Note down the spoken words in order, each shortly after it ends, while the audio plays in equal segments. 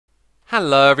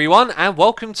Hello everyone and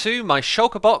welcome to my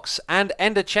Shulker box and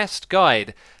ender chest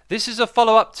guide. This is a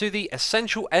follow-up to the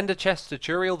essential ender chest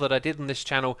tutorial that I did on this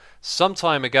channel some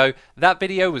time ago. That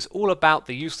video was all about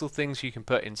the useful things you can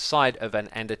put inside of an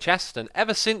ender chest, and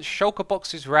ever since Shulker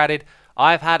boxes were added,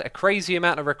 I've had a crazy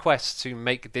amount of requests to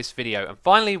make this video, and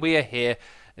finally we are here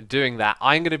doing that.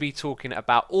 I'm going to be talking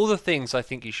about all the things I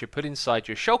think you should put inside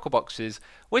your Shulker boxes,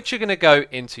 which are going to go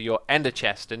into your ender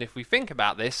chest. And if we think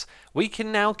about this, we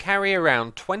can now carry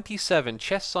around 27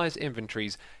 chest size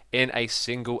inventories in a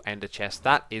single ender chest.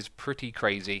 That is pretty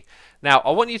crazy. Now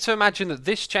I want you to imagine that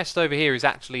this chest over here is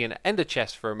actually an ender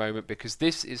chest for a moment, because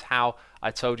this is how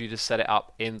I told you to set it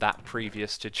up in that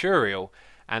previous tutorial,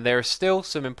 and there are still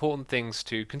some important things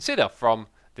to consider from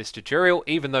this tutorial,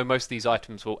 even though most of these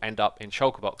items will end up in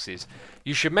Shulker boxes.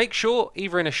 You should make sure,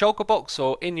 either in a Shulker box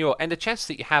or in your ender chest,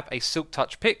 that you have a silk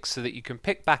touch pick so that you can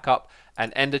pick back up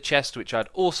an ender chest, which I'd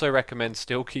also recommend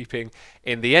still keeping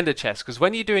in the ender chest, because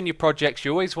when you're doing your projects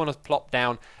you always want to plop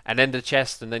down an ender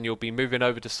chest and then you'll be moving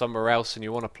over to somewhere else and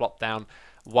you want to plop down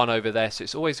one over there, so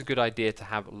it's always a good idea to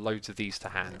have loads of these to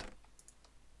hand.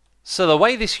 So the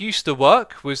way this used to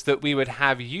work was that we would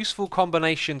have useful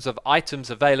combinations of items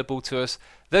available to us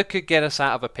that could get us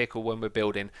out of a pickle when we're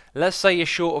building. Let's say you're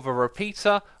short of a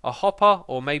repeater, a hopper,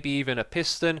 or maybe even a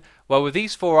piston. Well, with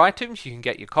these 4 items you can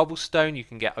get your cobblestone, you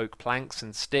can get oak planks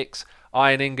and sticks,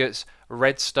 iron ingots,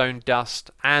 redstone dust,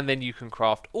 and then you can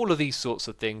craft all of these sorts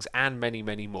of things and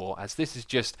many more, as this is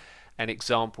just an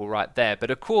example right there. But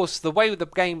of course the way the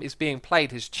game is being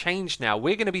played has changed now.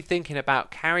 We're going to be thinking about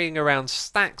carrying around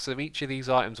stacks of each of these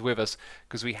items with us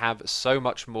because we have so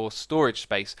much more storage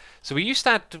space. So we used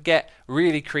to have to get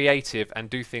really creative and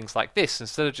do things like this.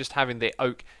 Instead of just having the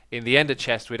oak in the ender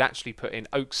chest, we'd actually put in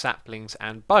oak saplings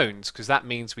and bones, because that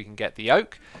means we can get the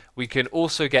oak. We can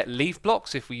also get leaf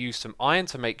blocks if we use some iron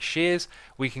to make shears.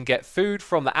 We can get food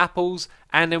from the apples,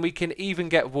 and then we can even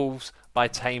get wolves by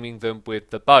taming them with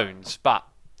the bones. But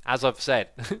as I've said,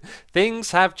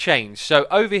 things have changed. So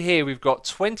over here we've got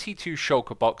 22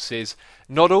 Shulker boxes.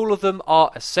 Not all of them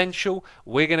are essential.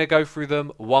 We're going to go through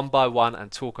them one by one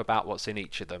and talk about what's in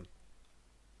each of them.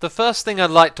 The first thing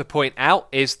I'd like to point out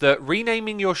is that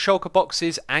renaming your Shulker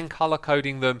boxes and color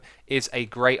coding them is a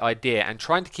great idea, and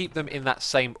trying to keep them in that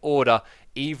same order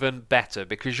even better,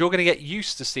 because you're going to get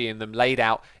used to seeing them laid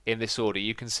out in this order.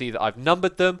 You can see that I've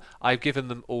numbered them, I've given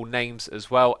them all names as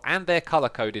well, and they're color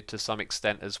coded to some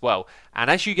extent as well. And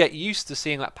as you get used to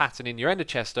seeing that pattern in your ender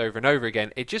chest over and over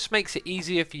again, it just makes it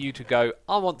easier for you to go,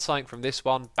 I want something from this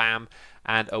one, bam,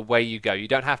 and away you go. You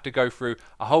don't have to go through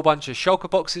a whole bunch of Shulker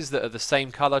boxes that are the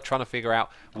same color trying to figure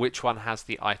out which one has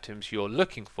the items you're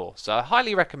looking for. So I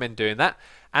highly recommend doing that.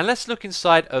 And let's look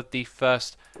inside of the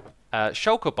first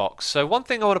Shulker box. So one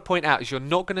thing I want to point out is you're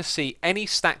not going to see any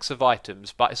stacks of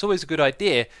items, but it's always a good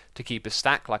idea to keep a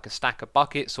stack, like a stack of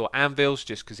buckets or anvils,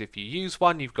 just because if you use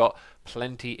one you've got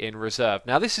plenty in reserve.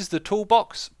 Now this is the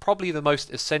toolbox, probably the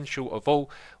most essential of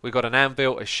all. We've got an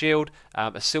anvil, a shield,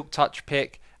 a silk touch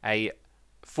pick, a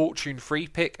fortune free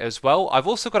pick as well. I've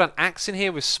also got an axe in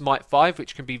here with smite 5,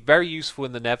 which can be very useful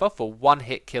in the nether for one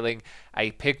hit killing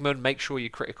a pigman. Make sure you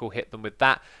critical hit them with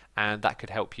that, and that could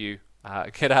help you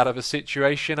get out of a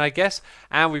situation, I guess.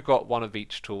 And we've got one of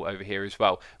each tool over here as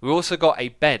well. We've also got a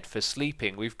bed for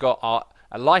sleeping. We've got our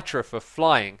elytra for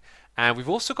flying. And we've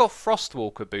also got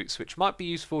Frostwalker boots, which might be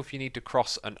useful if you need to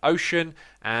cross an ocean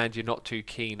and you're not too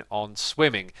keen on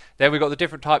swimming. Then we've got the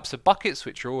different types of buckets,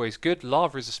 which are always good.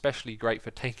 Lava is especially great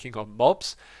for taking on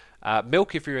mobs.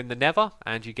 Milk if you're in the nether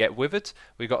and you get withered.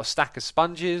 We've got a stack of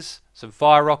sponges, some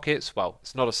fire rockets, well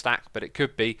it's not a stack but it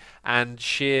could be, and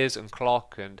shears and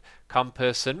clock and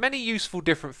compass and many useful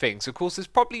different things. Of course there's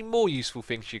probably more useful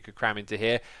things you could cram into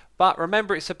here, but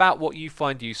remember it's about what you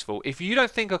find useful. If you don't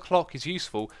think a clock is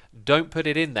useful, don't put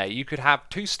it in there. You could have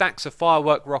 2 stacks of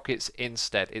firework rockets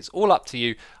instead. It's all up to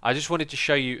you. I just wanted to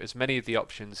show you as many of the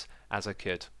options as I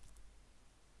could.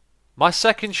 My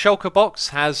second Shulker box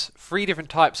has 3 different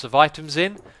types of items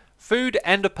in: food,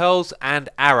 ender pearls and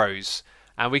arrows.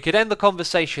 And we could end the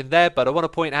conversation there, but I want to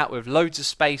point out with loads of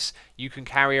space you can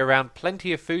carry around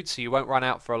plenty of food so you won't run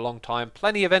out for a long time,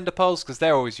 plenty of ender pearls because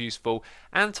they're always useful,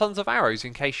 and tons of arrows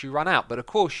in case you run out. But of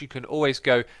course you can always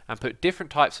go and put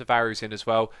different types of arrows in as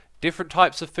well, different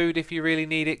types of food if you really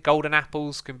need it. Golden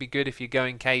apples can be good if you're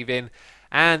going cave in,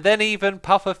 and then even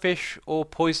puffer fish or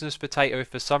poisonous potato if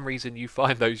for some reason you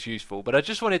find those useful. But I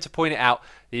just wanted to point it out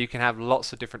that you can have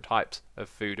lots of different types of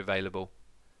food available.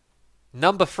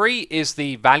 Number 3 is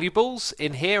the valuables.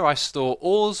 In here I store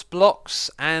ores, blocks,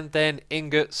 and then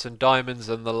ingots and diamonds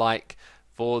and the like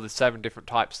for the 7 different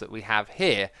types that we have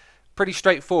here. Pretty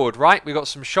straightforward, right? We've got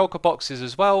some shulker boxes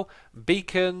as well,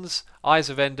 beacons, eyes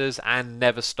of enders, and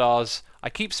never stars. I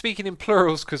keep speaking in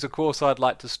plurals because of course I'd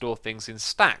like to store things in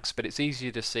stacks, but it's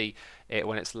easier to see it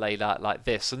when it's laid out like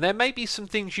this. And there may be some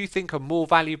things you think are more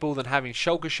valuable than having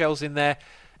shulker shells in there.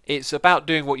 It's about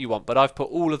doing what you want, but I've put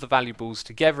all of the valuables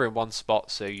together in one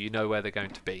spot so you know where they're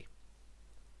going to be.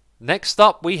 Next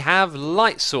up we have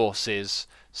light sources.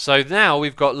 So now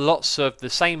we've got lots of the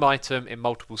same item in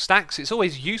multiple stacks. It's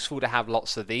always useful to have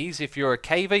lots of these. If you're a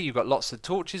caver, you've got lots of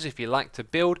torches. If you like to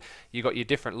build, you've got your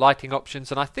different lighting options.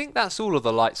 And I think that's all of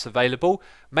the lights available.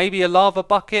 Maybe a lava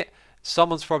bucket.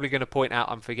 Someone's probably going to point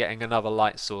out I'm forgetting another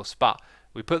light source. But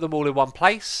we put them all in one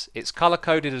place. It's color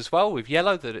coded as well with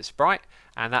yellow that it's bright.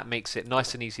 And that makes it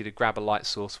nice and easy to grab a light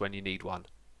source when you need one.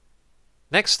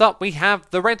 Next up we have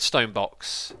the redstone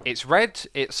box. It's red,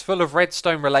 it's full of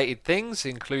redstone related things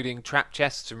including trap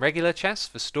chests and regular chests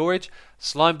for storage,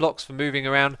 slime blocks for moving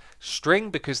around, string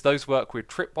because those work with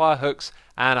tripwire hooks,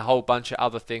 and a whole bunch of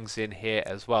other things in here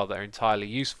as well that are entirely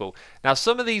useful. Now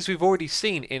some of these we've already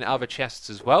seen in other chests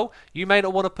as well. You may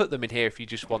not want to put them in here if you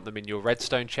just want them in your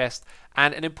redstone chest.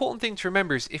 And an important thing to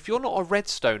remember is if you're not a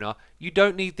redstoner, you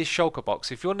don't need this shulker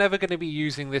box. If you're never going to be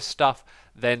using this stuff,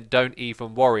 then don't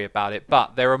even worry about it.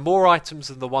 But there are more items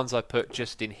than the ones I put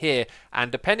just in here,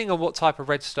 and depending on what type of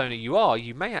redstoner you are,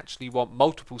 you may actually want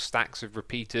multiple stacks of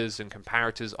repeaters and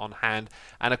comparators on hand.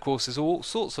 And of course there's all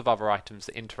sorts of other items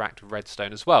that interact with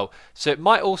redstone as well. So it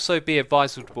might also be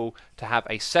advisable to have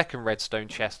a second redstone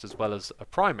chest as well as a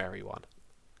primary one.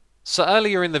 So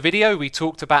earlier in the video we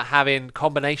talked about having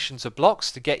combinations of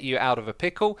blocks to get you out of a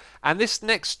pickle, and this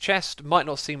next chest might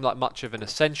not seem like much of an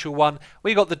essential one.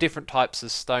 We got the different types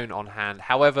of stone on hand.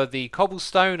 However, the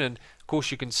cobblestone, and of course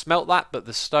you can smelt that, but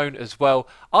the stone as well,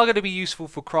 are going to be useful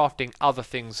for crafting other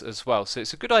things as well. So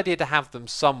it's a good idea to have them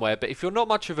somewhere, but if you're not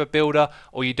much of a builder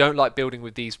or you don't like building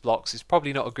with these blocks, it's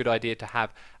probably not a good idea to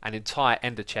have an entire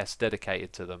ender chest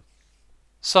dedicated to them.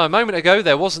 So a moment ago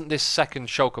there wasn't this second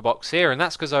shulker box here, and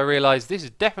that's because I realised this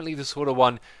is definitely the sort of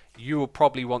one you will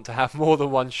probably want to have more than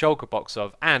one shulker box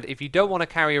of. And if you don't want to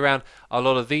carry around a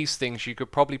lot of these things, you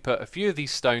could probably put a few of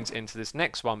these stones into this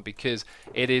next one because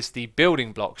it is the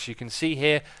building blocks. You can see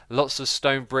here lots of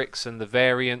stone bricks and the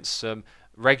variants,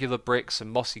 regular bricks and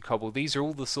mossy cobble. These are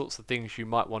all the sorts of things you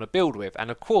might want to build with,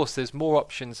 and of course there's more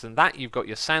options than that. You've got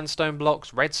your sandstone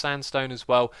blocks, red sandstone as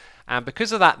well, and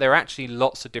because of that there are actually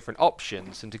lots of different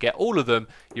options, and to get all of them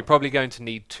you're probably going to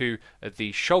need 2 of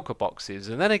these shulker boxes.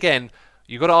 And then again,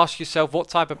 you've got to ask yourself, what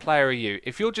type of player are you?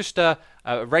 If you're just a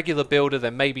regular builder,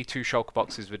 then maybe 2 shulker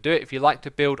boxes would do it. If you like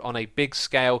to build on a big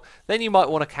scale, then you might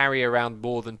want to carry around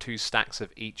more than 2 stacks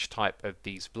of each type of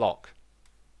these block.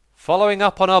 Following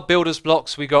up on our builders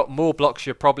blocks, we got more blocks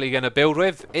you're probably going to build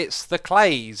with. It's the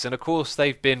clays, and of course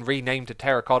they've been renamed to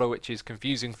terracotta, which is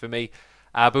confusing for me.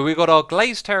 But we've got our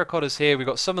glazed terracottas here, we've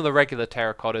got some of the regular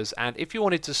terracottas, and if you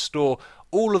wanted to store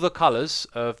all of the colours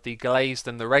of the glazed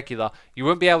and the regular, you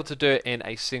wouldn't be able to do it in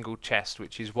a single chest,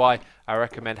 which is why I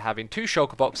recommend having 2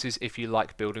 shulker boxes if you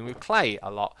like building with clay a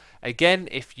lot. Again,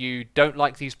 if you don't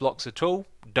like these blocks at all,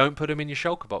 don't put them in your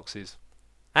shulker boxes.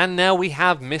 And now we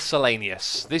have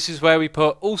miscellaneous. This is where we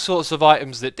put all sorts of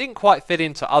items that didn't quite fit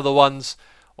into other ones,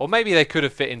 or maybe they could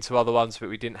have fit into other ones but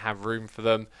we didn't have room for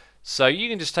them. So you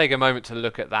can just take a moment to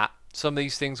look at that. Some of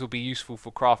these things will be useful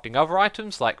for crafting other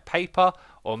items like paper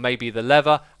or maybe the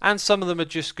leather, and some of them are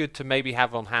just good to maybe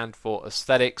have on hand for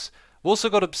aesthetics. We've also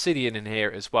got obsidian in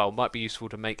here as well, might be useful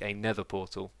to make a nether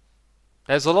portal.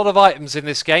 There's a lot of items in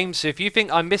this game, so if you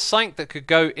think I missed something that could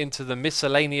go into the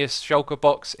miscellaneous shulker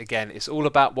box, again, it's all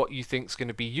about what you think is going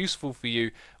to be useful for you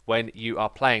when you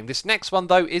are playing. This next one,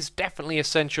 though, is definitely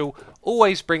essential.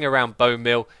 Always bring around bone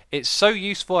meal. It's so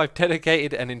useful, I've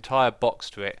dedicated an entire box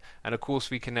to it. And of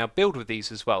course, we can now build with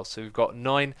these as well. So we've got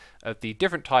 9 of the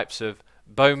different types of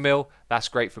bone meal. That's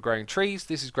great for growing trees.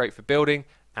 This is great for building.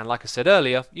 And like I said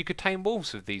earlier, you could tame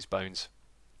wolves with these bones.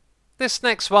 This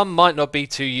next one might not be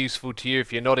too useful to you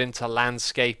if you're not into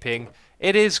landscaping.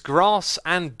 It is grass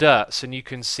and dirt, and you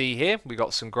can see here we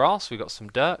got some grass, we got some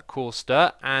dirt, coarse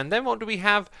dirt, and then what do we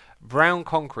have? Brown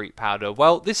concrete powder.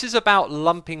 Well, this is about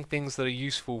lumping things that are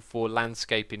useful for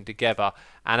landscaping together,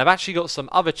 and I've actually got some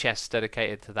other chests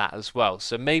dedicated to that as well.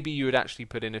 So maybe you would actually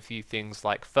put in a few things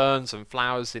like ferns and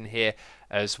flowers in here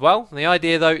as well. And the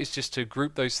idea though is just to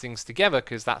group those things together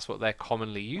because that's what they're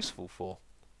commonly useful for.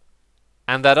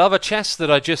 And that other chest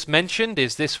that I just mentioned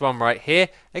is this one right here.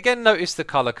 Again, notice the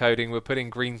color coding. We're putting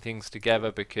green things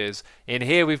together because in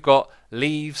here we've got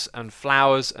leaves and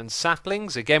flowers and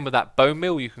saplings. Again, with that bone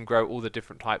meal, you can grow all the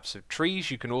different types of trees.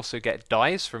 You can also get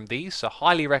dyes from these, so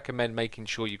highly recommend making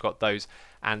sure you've got those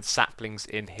and saplings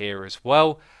in here as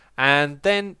well. And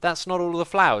then that's not all of the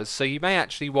flowers, so you may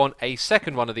actually want a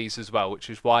second one of these as well, which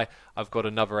is why I've got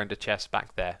another ender chest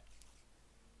back there.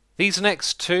 These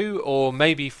next 2 or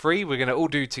maybe 3 we're going to all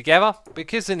do together,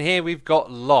 because in here we've got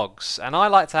logs, and I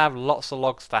like to have lots of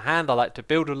logs to hand. I like to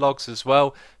build with logs as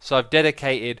well, so I've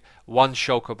dedicated one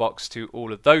shulker box to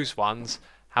all of those ones.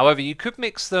 However, you could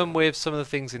mix them with some of the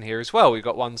things in here as well. We've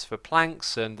got ones for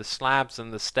planks and the slabs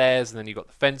and the stairs, and then you've got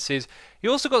the fences.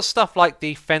 You also got stuff like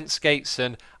the fence gates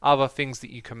and other things that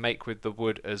you can make with the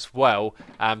wood as well.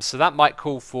 So that might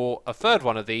call for a third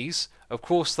one of these. Of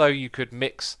course, though, you could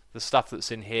mix the stuff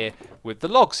that's in here with the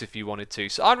logs if you wanted to.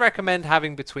 So I'd recommend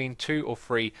having between 2 or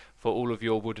 3 for all of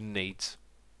your wooden needs.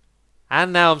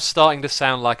 And now I'm starting to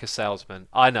sound like a salesman.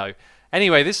 I know.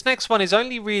 Anyway, this next one is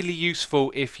only really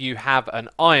useful if you have an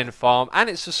iron farm, and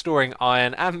it's for storing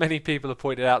iron, and many people have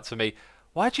pointed out to me,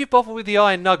 why'd you bother with the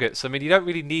iron nuggets? I mean, you don't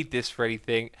really need this for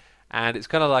anything, and it's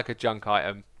kind of like a junk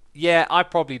item. Yeah, I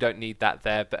probably don't need that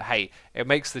there, but hey, it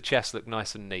makes the chest look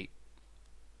nice and neat.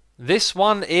 This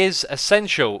one is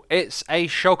essential. It's a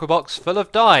shulker box full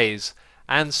of dyes,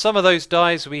 and some of those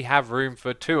dyes we have room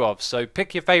for 2 of, so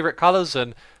pick your favourite colours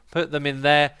and put them in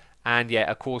there. And yeah,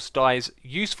 of course, dyes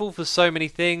useful for so many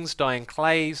things. Dyeing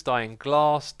clays, dyeing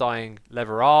glass, dyeing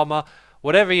leather armor.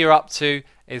 Whatever you're up to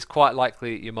is quite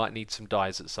likely that you might need some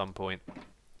dyes at some point.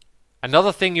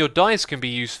 Another thing your dyes can be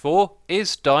used for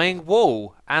is dyeing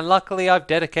wool. And luckily I've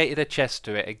dedicated a chest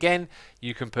to it. Again,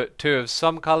 you can put 2 of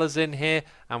some colours in here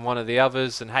and 1 of the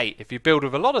others. And hey, if you build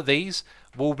with a lot of these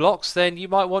wool blocks, then you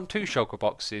might want 2 shulker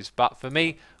boxes. But for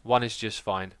me, 1 is just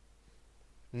fine.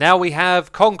 Now we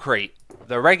have concrete,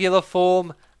 the regular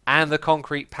form and the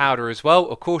concrete powder as well.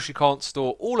 Of course, you can't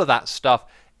store all of that stuff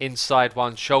inside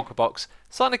one shulker box.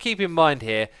 Something to keep in mind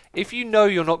here, if you know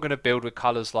you're not going to build with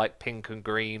colours like pink and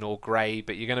green or grey,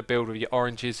 but you're going to build with your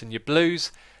oranges and your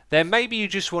blues, then maybe you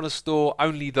just want to store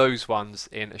only those ones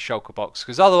in a shulker box,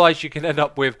 because otherwise you can end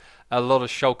up with a lot of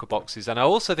shulker boxes. And I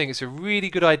also think it's a really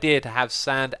good idea to have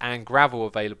sand and gravel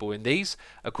available in these.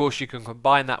 Of course, you can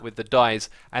combine that with the dyes,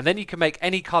 and then you can make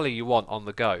any colour you want on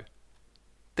the go.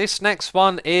 This next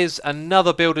one is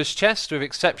another builder's chest, with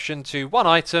exception to 1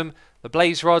 item, the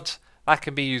blaze rods. That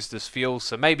can be used as fuel,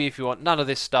 so maybe if you want none of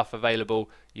this stuff available,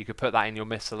 you could put that in your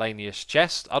miscellaneous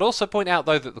chest. I'd also point out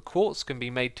though that the quartz can be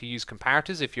made to use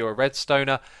comparators if you're a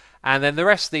redstoner, and then the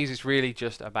rest of these is really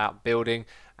just about building.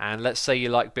 And let's say you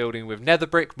like building with nether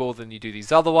brick more than you do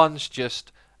these other ones,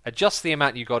 just adjust the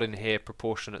amount you got in here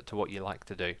proportionate to what you like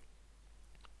to do.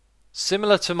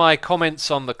 Similar to my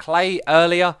comments on the clay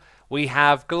earlier, we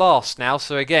have glass now,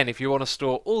 so again, if you want to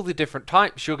store all the different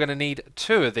types, you're going to need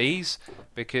 2 of these,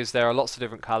 because there are lots of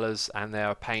different colours, and there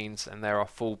are panes, and there are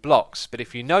full blocks. But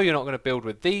if you know you're not going to build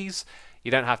with these,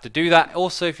 you don't have to do that.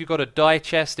 Also, if you've got a dye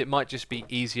chest, it might just be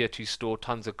easier to store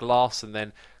tons of glass and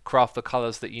then craft the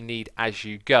colours that you need as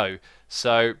you go.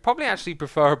 So probably actually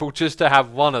preferable just to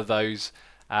have 1 of those.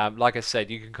 Like I said,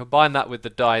 you can combine that with the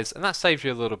dyes, and that saves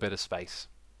you a little bit of space.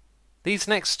 These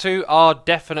next 2 are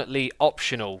definitely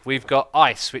optional. We've got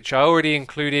ice, which I already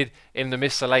included in the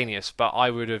miscellaneous, but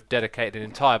I would have dedicated an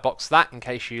entire box to that in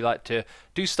case you like to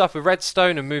do stuff with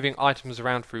redstone and moving items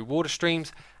around through water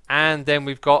streams. And then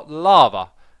we've got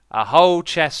lava, a whole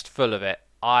chest full of it.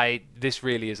 This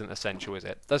really isn't essential, is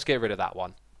it? Let's get rid of that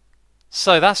one.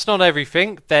 So that's not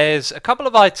everything. There's a couple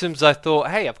of items I thought,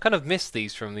 hey, I've kind of missed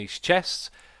these from these chests.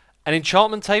 An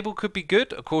enchantment table could be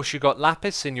good. Of course, you've got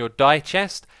lapis in your dye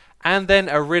chest. And then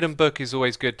a written book is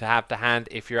always good to have to hand.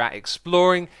 If you're out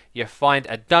exploring, you find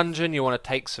a dungeon, you want to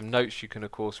take some notes, you can of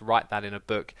course write that in a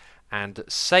book and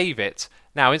save it.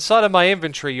 Now inside of my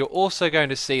inventory, you're also going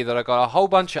to see that I got a whole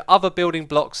bunch of other building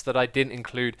blocks that I didn't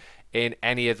include in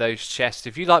any of those chests.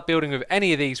 If you like building with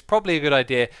any of these, probably a good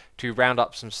idea to round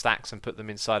up some stacks and put them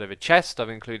inside of a chest. I've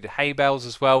included hay bales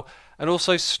as well, and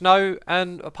also snow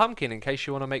and a pumpkin in case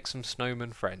you want to make some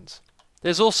snowman friends.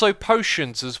 There's also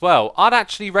potions as well. I'd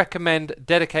actually recommend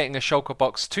dedicating a shulker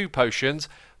box to potions.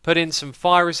 Put in some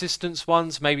fire resistance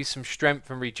ones, maybe some strength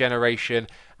and regeneration,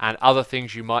 and other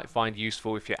things you might find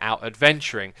useful if you're out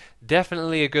adventuring.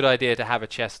 Definitely a good idea to have a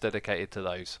chest dedicated to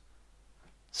those.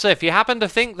 So if you happen to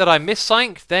think that I missed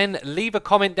something, then leave a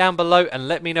comment down below and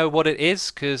let me know what it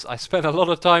is, because I spent a lot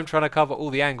of time trying to cover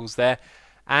all the angles there.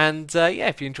 And yeah,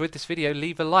 if you enjoyed this video,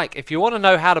 leave a like. If you want to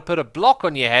know how to put a block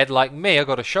on your head like me, I've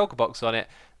got a shulker box on it.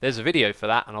 There's a video for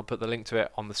that, and I'll put the link to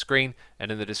it on the screen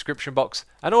and in the description box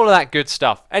and all of that good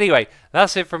stuff. Anyway,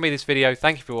 that's it from me this video.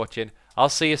 Thank you for watching. I'll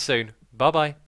see you soon. Bye bye.